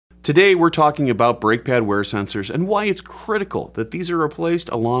Today we're talking about brake pad wear sensors and why it's critical that these are replaced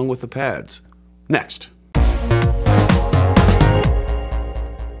along with the pads. Next.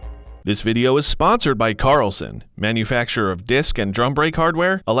 This video is sponsored by Carlson, manufacturer of disc and drum brake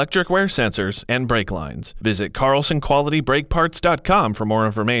hardware, electric wear sensors, and brake lines. Visit carlsonqualitybrakeparts.com for more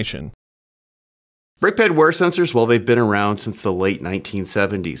information. Brake pad wear sensors, well, they've been around since the late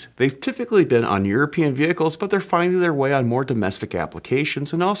 1970s. They've typically been on European vehicles, but they're finding their way on more domestic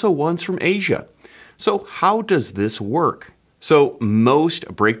applications and also ones from Asia. So how does this work? So most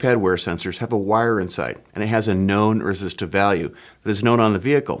brake pad wear sensors have a wire inside, and it has a known resistive value that is known on the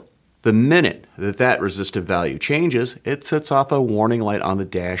vehicle. The minute that resistive value changes, it sets off a warning light on the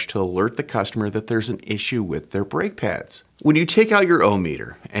dash to alert the customer that there's an issue with their brake pads. When you take out your ohm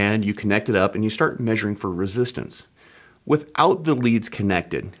meter and you connect it up and you start measuring for resistance, without the leads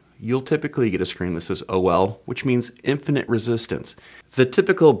connected, you'll typically get a screen that says OL, which means infinite resistance. The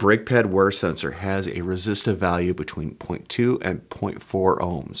typical brake pad wear sensor has a resistive value between 0.2 and 0.4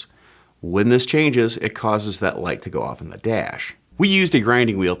 ohms. When this changes, it causes that light to go off in the dash. We used a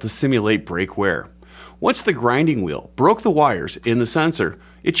grinding wheel to simulate brake wear. Once the grinding wheel broke the wires in the sensor,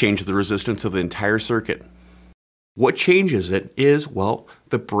 it changed the resistance of the entire circuit. What changes it is, well,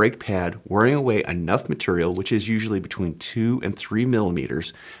 the brake pad wearing away enough material, which is usually between 2 and 3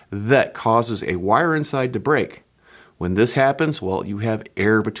 millimeters, that causes a wire inside to break. When this happens, well, you have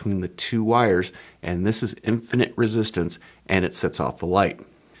air between the two wires, and this is infinite resistance, and it sets off the light.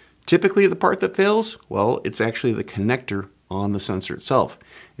 Typically, the part that fails, well, it's actually the connector on the sensor itself.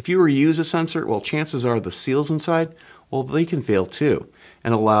 If you reuse a sensor, well, chances are the seals inside, well, they can fail too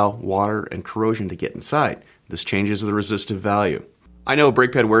and allow water and corrosion to get inside. This changes the resistive value. I know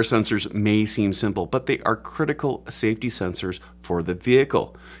brake pad wear sensors may seem simple, but they are critical safety sensors for the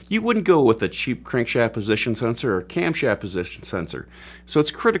vehicle. You wouldn't go with a cheap crankshaft position sensor or camshaft position sensor. So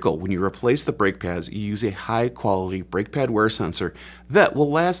it's critical when you replace the brake pads, you use a high quality brake pad wear sensor that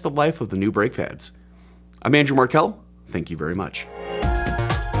will last the life of the new brake pads. I'm Andrew Markel. Thank you very much.